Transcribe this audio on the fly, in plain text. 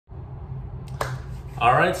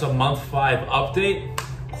All right, so month 5 update.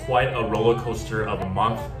 Quite a roller coaster of a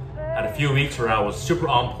month. Had a few weeks where I was super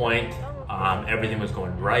on point. Everything was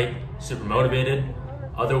going right, super motivated.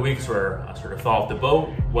 Other weeks where I sort of fell off the boat,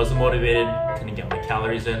 wasn't motivated, couldn't get my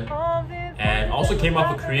calories in. And also came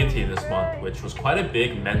off of creatine this month, which was quite a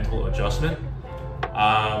big mental adjustment.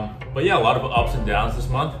 But yeah, a lot of ups and downs this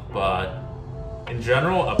month, but in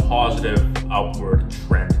general, a positive upward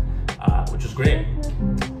trend, which is great.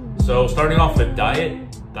 So starting off with diet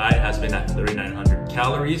has been at 3,900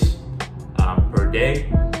 calories per day,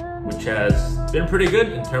 which has been pretty good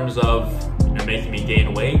in terms of making me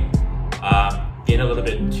gain weight. Gained a little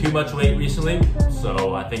bit too much weight recently,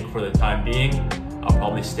 so I think for the time being, I'll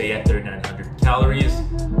probably stay at 3,900 calories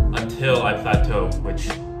until I plateau, which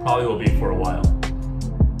probably will be for a while.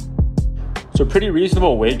 So pretty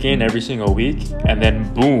reasonable weight gain every single week, and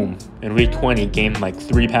then boom, in week 20, gained like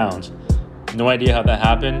 3 pounds. No idea how that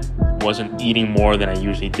happened. Wasn't eating more than I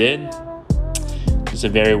usually did. It's a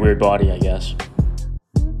very weird body, I guess.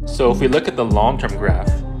 So if we look at the long-term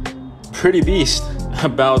graph, pretty beast,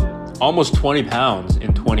 about almost 20 pounds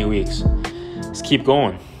in 20 weeks. Let's keep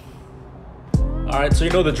going. All right, so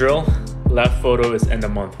you know the drill. Left photo is end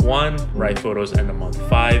of month 1, right photo is end of month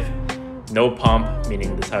 5. No pump,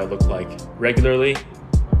 meaning this is how it looked like regularly.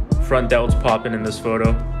 Front delts popping in this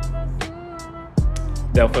photo.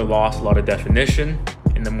 Definitely lost a lot of definition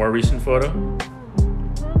in the more recent photo.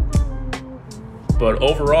 But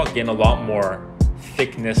overall, gained a lot more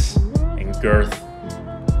thickness and girth.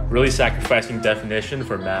 Really sacrificing definition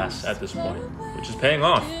for mass at this point, which is paying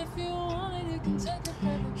off.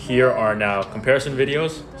 Here are now comparison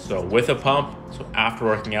videos. So with a pump, so after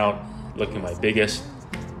working out, looking my biggest.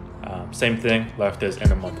 Same thing, left is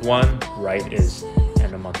end of month 1, right is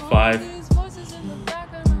end of month 5.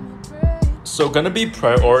 So gonna be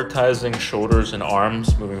prioritizing shoulders and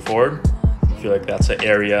arms moving forward. I feel like that's an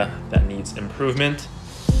area that needs improvement.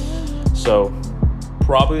 So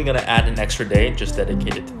probably gonna add an extra day just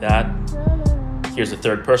dedicated to that. Here's a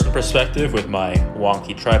third person perspective with my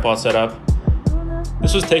wonky tripod setup.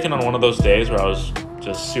 This was taken on one of those days where I was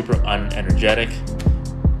just super unenergetic.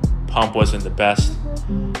 Pump wasn't the best,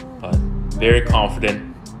 but very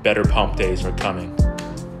confident better pump days are coming.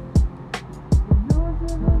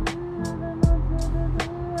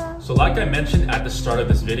 So like I mentioned at the start of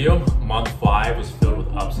this video, month 5 was filled with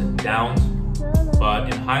ups and downs.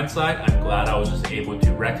 But in hindsight, I'm glad I was just able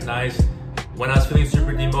to recognize when I was feeling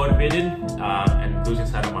super demotivated and losing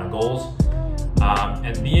sight of my goals.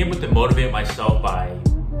 And being able to motivate myself by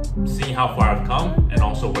seeing how far I've come and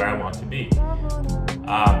also where I want to be.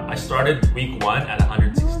 I started week 1 at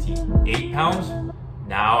 168 pounds.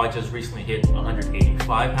 Now I just recently hit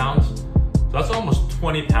 185 pounds. So that's almost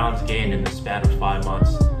 20 pounds gained in the span of 5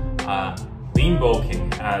 months. Lean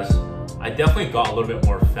bulking, as I definitely got a little bit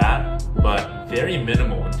more fat, but very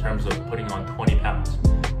minimal in terms of putting on 20 pounds.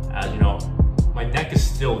 As you know, my neck is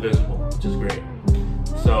still visible, which is great.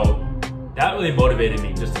 So that really motivated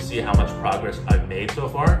me just to see how much progress I've made so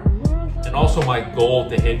far. And also my goal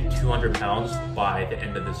to hit 200 pounds by the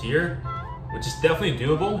end of this year, which is definitely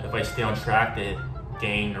doable if I stay on track to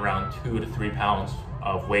gain around 2 to 3 pounds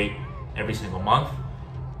of weight every single month.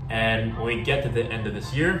 And when we get to the end of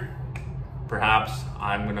this year, perhaps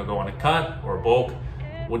I'm gonna go on a cut or bulk.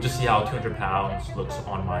 We'll just see how 200 pounds looks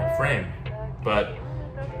on my frame. But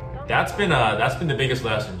that's been the biggest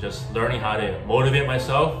lesson, just learning how to motivate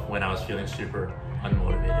myself when I was feeling super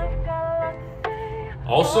unmotivated.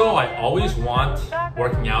 Also, I always want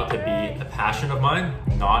working out to be a passion of mine,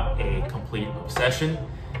 not a complete obsession.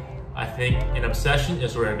 I think an obsession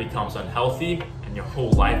is where it becomes unhealthy and your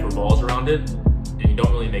whole life revolves around it and you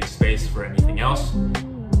don't really make space for anything else.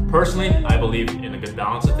 Personally, I believe in a good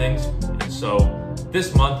balance of things. And so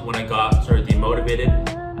this month when I got sort of demotivated,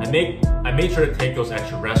 I made sure to take those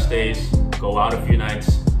extra rest days, go out a few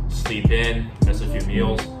nights, sleep in, miss a few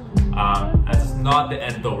meals. As it's not the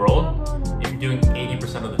end of the world. If you're doing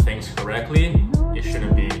 80% of the things correctly, it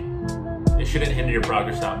shouldn't hinder your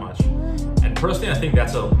progress that much. And personally, I think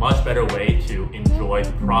that's a much better way to enjoy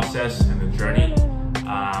the process and the journey,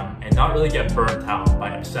 and not really get burnt out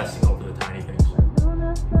by obsessing over the tiny things.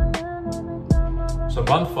 So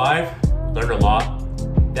month 5, learned a lot,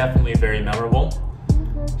 definitely very memorable.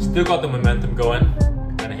 Still got the momentum going,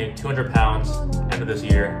 gonna hit 200 pounds end of this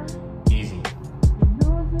year,